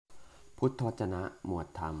พุทธวจนะหมวด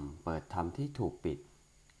ธรรมเปิดธรรมที่ถูกปิด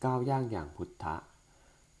ก้าวย่างอย่างพุทธะ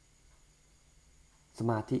ส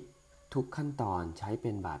มาธิทุกขั้นตอนใช้เป็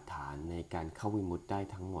นบาดฐานในการเข้าวิมุตติได้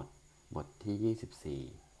ทั้งหมดบทที่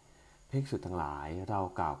24ภิกษุทั้งหลายเรา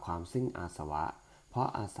กล่าวความสิ้นอาสวะเพราะ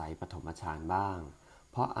อาศัยปฐมฌานบ้าง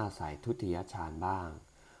เพราะอาศัยทุติยฌานบ้าง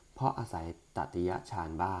เพราะอาศัยตติยฌาน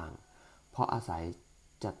บ้างเพราะอาศัย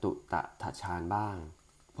จตุตถฌานบ้าง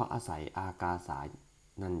เพราะอาศัยอากาสา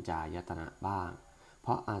นัญจายตนะบ้างเพ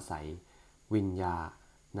ราะอาศัยวิญญา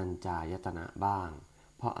ณัญจายตนะบ้าง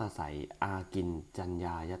เพราะอาศัยอากินจัญญ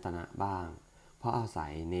ายตนะบ้างเพราะอาศั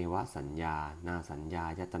ยเนวสัญญานาสัญญา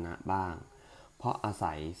ยตนะบ้างเพราะอา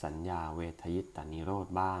ศัยสัญญาเวทยิตตนิโรธ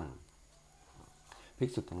บ้างภิก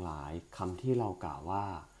ษุทั้งหลายคำที่เรากล่าวว่า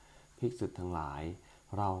ภิกษุทั้งหลาย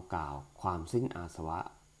เรากล่าวความสิ้นอาสวะ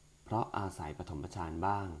เพราะอาศัยปฐมฌาน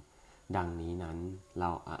บ้างดังนี้นั้นเร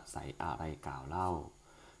าอาศัยอะไรกล่าวเล่า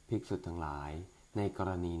ภิกษุทั้งหลายในก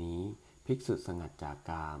รณีนี้ภิกษุสงัดจาก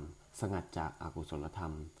กามสงัดจากอกุศลธร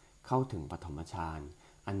รมเข้าถึงปฐมฌาน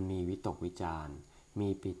อันมีวิตกวิจารมี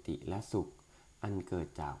ปิติและสุขอันเกิด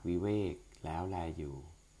จากวิเวกแล้วแลอยู่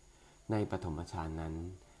ในปฐมฌานนั้น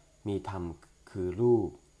มีธรรมคือรูป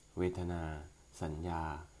เวทนาสัญญา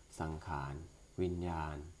สังขารวิญญา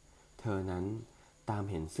ณเธอนั้นตาม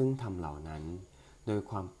เห็นซึ่งธรรมเหล่านั้นโดย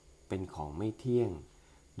ความเป็นของไม่เที่ยง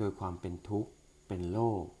โดยความเป็นทุกข์เป็นโล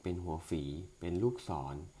กเป็นหัวฝีเป็นลูกศ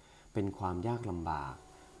รเป็นความยากลำบาก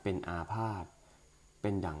เป็นอาพาธเป็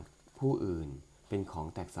นดั่งผู้อื่นเป็นของ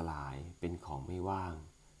แตกสลายเป็นของไม่ว่าง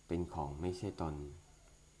เป็นของไม่ใช่ตน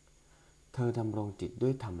เธอดำรงจิตด้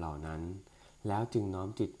วยธรรมเหล่านั้นแล้วจึงน้อม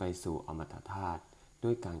จิตไปสู่อมตะธาตุด้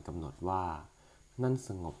วยการกำหนดว่านั่นส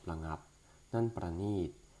งบระงับนั่นประณีต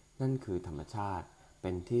นั่นคือธรรมชาติเป็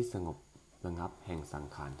นที่สงบระงับแห่งสัง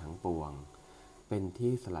ขารทั้งปวงเป็น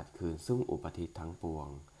ที่สลัดคืนซึ่งอุปธิทั้งปวง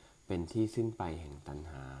เป็นที่สิ้นไปแห่งตัณ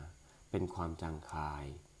หาเป็นความจางคาย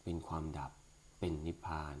เป็นความดับเป็นนิพพ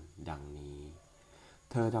านดังนี้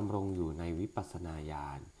เธอดำรงอยู่ในวิปัสสนาญา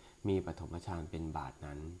ณมีปฐมฌานเป็นบาท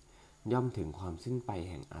นั้นย่อมถึงความสิ้นไป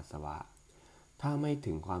แห่งอาสวะถ้าไม่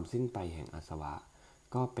ถึงความสิ้นไปแห่งอาสวะ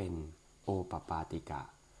ก็เป็นโอปปาติกะ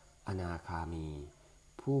อนาคามี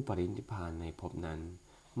ผู้ปรินิพพานในภพนั้น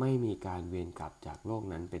ไม่มีการเวียนกลับจากโลก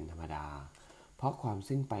นั้นเป็นธรรมดาเพราะความ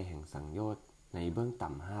สิ้นไปแห่งสังโยชน์ในเบื้องต่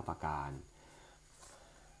ำ5ประการ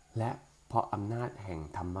และเพราะอำนาจแห่ง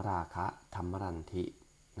ธรรมราคะธรรมรันธิ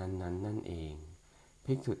นั้นนั่นเอง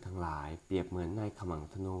ภิกษุทั้งหลายเปรียบเหมือนนายขมัง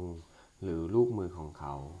ธนูหรือลูกมือของเข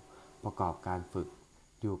าประกอบการฝึก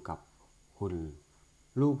อยู่กับหุ่น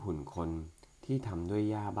รูปหุ่นคนที่ทำด้วย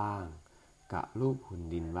หญ้าบ้างกับรูปหุ่น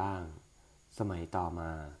ดินบ้างสมัยต่อม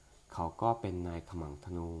าเขาก็เป็นนายขมังธ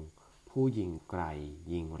นูผู้ยิงไกล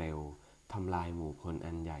ยิงเร็วทำลายหมู่พล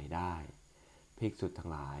อันใหญ่ได้ภิกษุทั้ง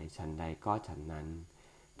หลายฉันใดก็ฉันนั้น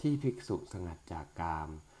ที่ภิกษุสงัดจากกาม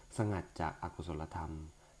สงัดจากอกุศลธรรม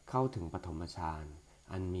เข้าถึงปฐมฌาน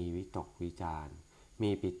อันมีวิตกวิจารมี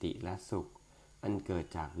ปิติและสุขอันเกิด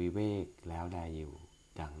จากวิเวกแล้วแลอยู่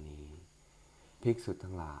ดังนี้ภิกษุ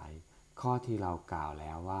ทั้งหลายข้อที่เรากล่าวแ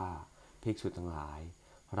ล้วว่าภิกษุทั้งหลาย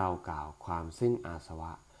เรากล่าวความสิ้นอาสว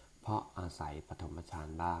ะเพราะอาศัยปฐมฌาน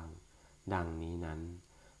บ้างดังนี้นั้น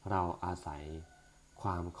เราอาศัยคว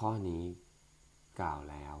ามข้อนี้กล่าว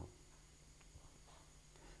แล้ว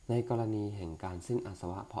ในกรณีแห่งการสิ้นอาส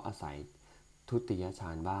วะเพราะอาศัยทุติยฌ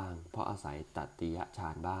านบ้างเพราะอาศัยตติยฌา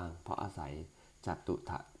นบ้างเพราะอาศัยจตุ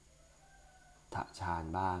ถฌาน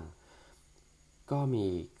บ้างก็มี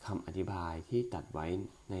คำอธิบายที่ตัดไว้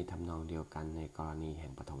ในทำนองเดียวกันในกรณีแห่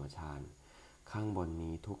งปฐมฌานข้างบน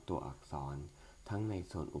นี้ทุกตัวอักษรทั้งใน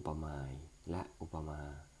ส่วนอุปมาและอุปมา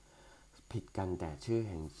ผิดกันแต่ชื่อ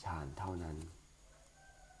แห่งฌานเท่านั้น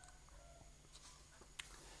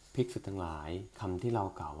ภิกษุทั้งหลายคำที่เรา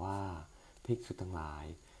กล่าวว่าภิกษุทั้งหลาย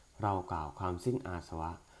เรากล่าวความสิ้นอาสว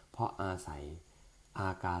ะเพราะอาศัยอา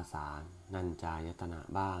กาสานัญจายตนะ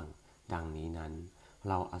บ้างดังนี้นั้น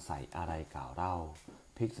เราอาศัยอะไรกล่าวเล่า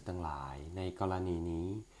ภิกษุทั้งหลายในกรณีนี้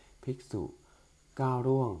ภิกษุก้าว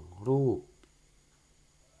ล่วงรูป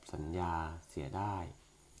สัญญาเสียได้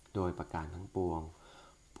โดยประการทั้งปวง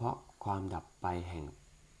เพราะความดับไปแห่ง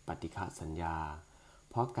ปฏิฆะสัญญา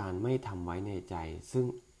เพราะการไม่ทำไว้ในใจซึ่ง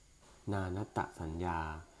นานัตตสัญญา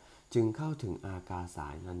จึงเข้าถึงอากาสา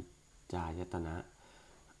นัญจายตนะ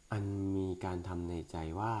อันมีการทำในใจ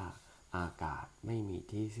ว่าอากาศไม่มี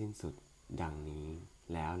ที่สิ้นสุดดังนี้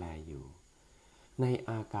แล้วแลอยู่ใน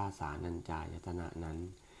อากาสานัญจายตนะนั้น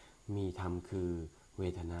มีธรรมคือเว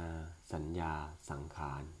ทนาสัญญาสังข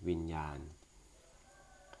ารวิญญาณ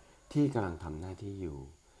ที่กำลังทำหน้าที่อยู่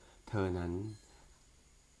เธอนั้น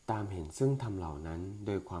ตามเห็นซึ่งธรรมเหล่านั้นโ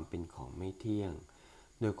ดยความเป็นของไม่เที่ยง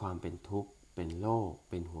โดยความเป็นทุกข์เป็นโรค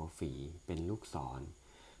เป็นหัวฝีเป็นลูกศร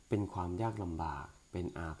เป็นความยากลำบากเป็น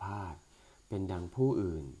อาพาธเป็นดังผู้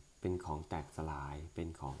อื่นเป็นของแตกสลายเป็น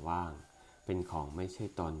ของว่างเป็นของไม่ใช่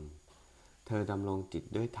ตนเธอดำรงจิต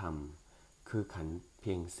ด้วยธรรมคือขันธ์เ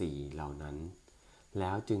พียงสี่เหล่านั้นแ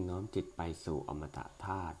ล้วจึงน้อมจิตไปสู่อมตะธ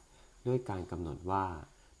าตุด้วยการกำหนดว่า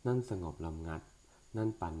นั่นสงบลำงับนั่น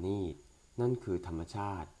ปานีตนั่นคือธรรมช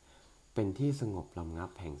าติเป็นที่สงบลำงั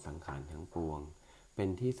บแห่งสังขารทั้งปวงเป็น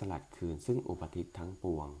ที่สลัดคืนซึ่งอุปาทิทั้งป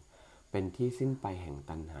วงเป็นที่สิ้นไปแห่ง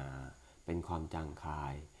ตัณหาเป็นความจางคา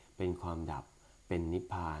ยเป็นความดับเป็นนิพ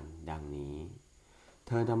พานดังนี้เ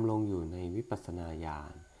ธอดำรงอยู่ในวิปัสสนาญา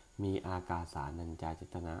ณมีอากาสานัญจาย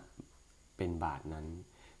ตนะเป็นบาทนั้น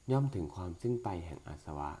ย่อมถึงความสิ้นไปแห่งอาส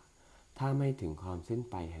วะถ้าไม่ถึงความสิ้น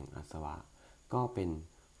ไปแห่งอาสวะก็เป็น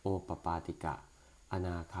โอปปาติกะอน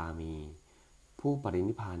าคามีผู้ปริ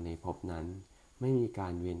นิพพานในภพนั้นไม่มีกา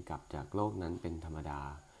รเวียนกลับจากโลกนั้นเป็นธรรมดา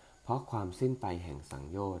เพราะความสิ้นไปแห่งสัง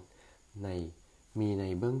โยชน์มีใน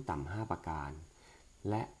เบื้องต่ำ5ประการ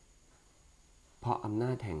และเพราะอำน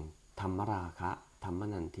าจแห่งธรรมราคะธรรม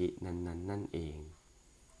นันทินั้นนั่นเอง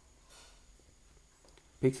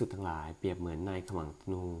ภิกษุทั้งหลายเปรียบเหมือนนายขมังธ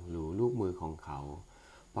นูหรือลูกมือของเขา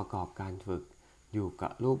ประกอบการฝึกอยู่กั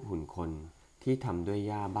บรูปหุ่นคนที่ทำด้วยห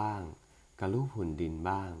ญ้าบ้างกับรูปหุ่นดิน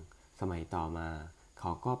บ้างสมัยต่อมาเข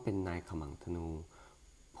าก็เป็นนายขมังธนู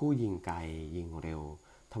ผู้ยิงไกลยิงเร็ว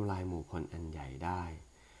ทำลายหมู่คนอันใหญ่ได้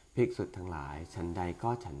ภิกษุทั้งหลายฉันใดก็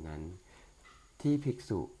ฉันนั้นที่ภิก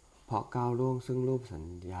ษุเพราะก้าวล่วงซึ่งรูปสัญ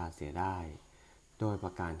ญาเสียได้โดยป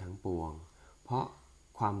ระการทั้งปวงเพราะ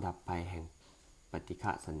ความดับไปแห่งปฏิฆ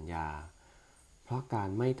ะสัญญาเพราะการ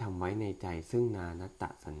ไม่ทำไว้ในใจซึ่งนานัตต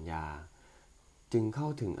สัญญาจึงเข้า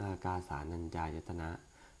ถึงอากาสานัญจายตนะ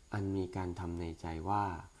อันมีการทำในใจว่า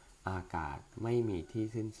อากาศไม่มีที่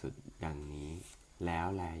สิ้นสุดดังนี้แล้ว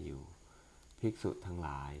แลอยู่ภิกษุทั้งหล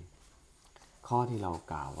ายข้อที่เรา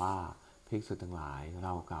กล่าวว่าภิกษุทั้งหลายเร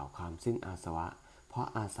ากล่าวความสิ้นอาสวะเพราะ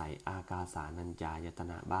อาศัยอากาสานัญจายต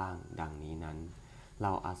นะบ้างดังนี้นั้นเร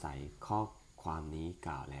าอาศัยข้อความนี้ก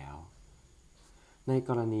ล่าวแล้วในก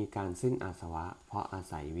รณีการสิ้นอาสวะเพราะอา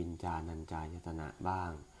ศัยวิญญาณัญจายตนะบ้า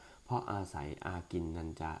งเพราะอาศัยอากินนัญ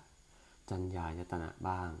จัญญายตนะ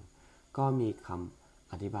บ้างก็มีค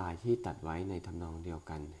ำอธิบายที่ตัดไว้ในทำนองเดียว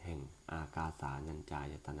กันแห่งอากาสานัญจา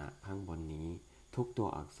ยตนะข้างบนนี้ทุกตัว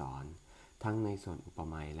อักษรทั้งในส่วนอุป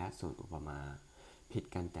ไมยและส่วนอุปมาผิด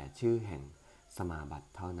กันแต่ชื่อแห่งสมาบัติ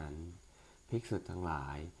เท่านั้นภิกษุทั้งหลา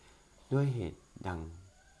ยด้วยเหตุดัง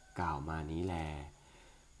กล่าวมานี้แล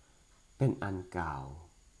เป็นอันกล่าว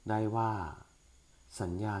ได้ว่าสั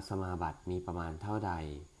ญญาสมาบัติมีประมาณเท่าใด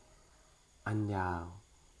อัญญา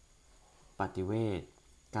ปฏิเวท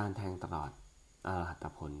การแทงตลอดอรหัต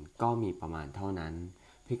ผลก็มีประมาณเท่านั้น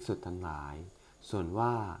ภิกษุทั้งหลายส่วนว่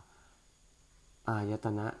าอายต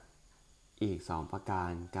นะอีก2ประกา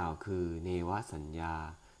รกล่าวคือเนวสัญญา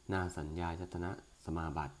นาสัญญายตนะสมา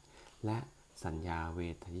บัติและสัญญาเว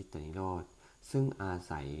ทยิตนิโรธซึ่งอา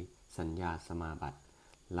ศัยสัญญาสมาบัติ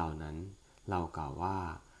เหล่านั้นเรากล่าวว่า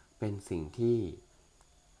เป็นสิ่งที่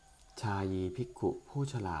ชายีภิกขุผู้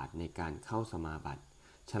ฉลาดในการเข้าสมาบัติ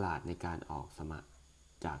ฉลาดในการออก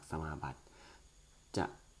จากสมาบัติจะ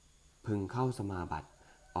พึงเข้าสมาบัติ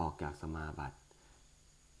ออกจากสมาบัติ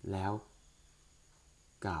แล้ว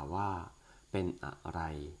กล่าวว่าเป็นอะไร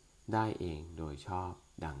ได้เองโดยชอบ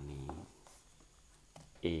ดังนี้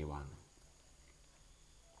เอวัง